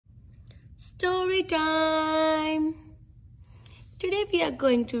Story time! Today we are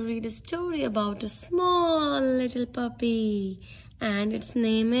going to read a story about a small little puppy and its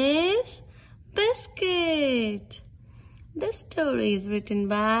name is Biscuit. This story is written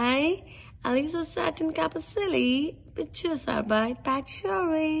by Elisa Satin Capicilli. Pictures are by Pat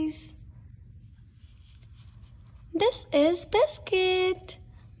Shores. This is Biscuit.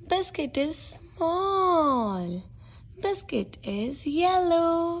 Biscuit is small. Biscuit is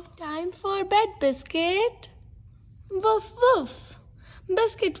yellow. Time for bed, Biscuit. Woof woof.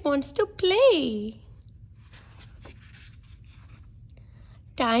 Biscuit wants to play.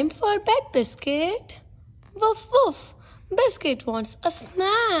 Time for bed, Biscuit. Woof woof. Biscuit wants a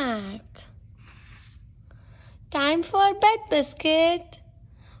snack. Time for bed, Biscuit.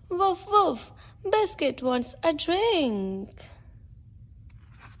 Woof woof. Biscuit wants a drink.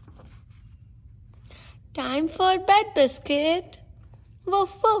 Time for bed, Biscuit.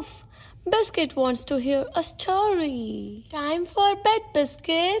 Woof woof. Biscuit wants to hear a story. Time for bed,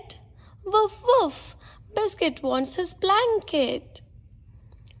 Biscuit. Woof woof. Biscuit wants his blanket.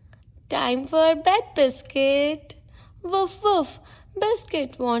 Time for bed, Biscuit. Woof woof.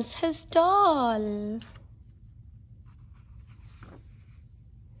 Biscuit wants his doll.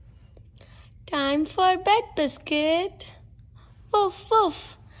 Time for bed, Biscuit. Woof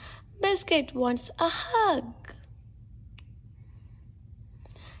woof. Biscuit wants a hug.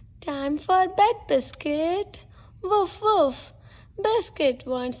 Time for bed, Biscuit. Woof woof. Biscuit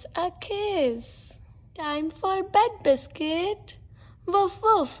wants a kiss. Time for bed, Biscuit. Woof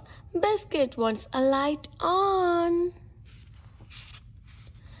woof. Biscuit wants a light on.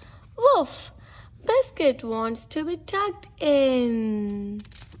 Woof. Biscuit wants to be tucked in.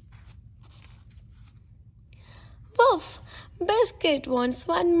 Woof. Biscuit wants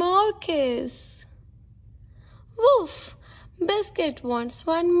one more kiss. Woof. Biscuit wants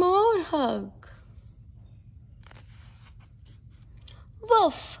one more hug.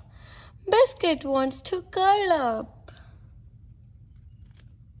 Woof. Biscuit wants to curl up.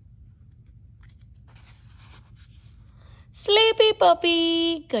 Sleepy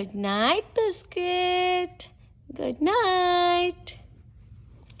puppy. Good night, Biscuit. Good night.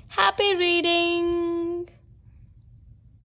 Happy reading.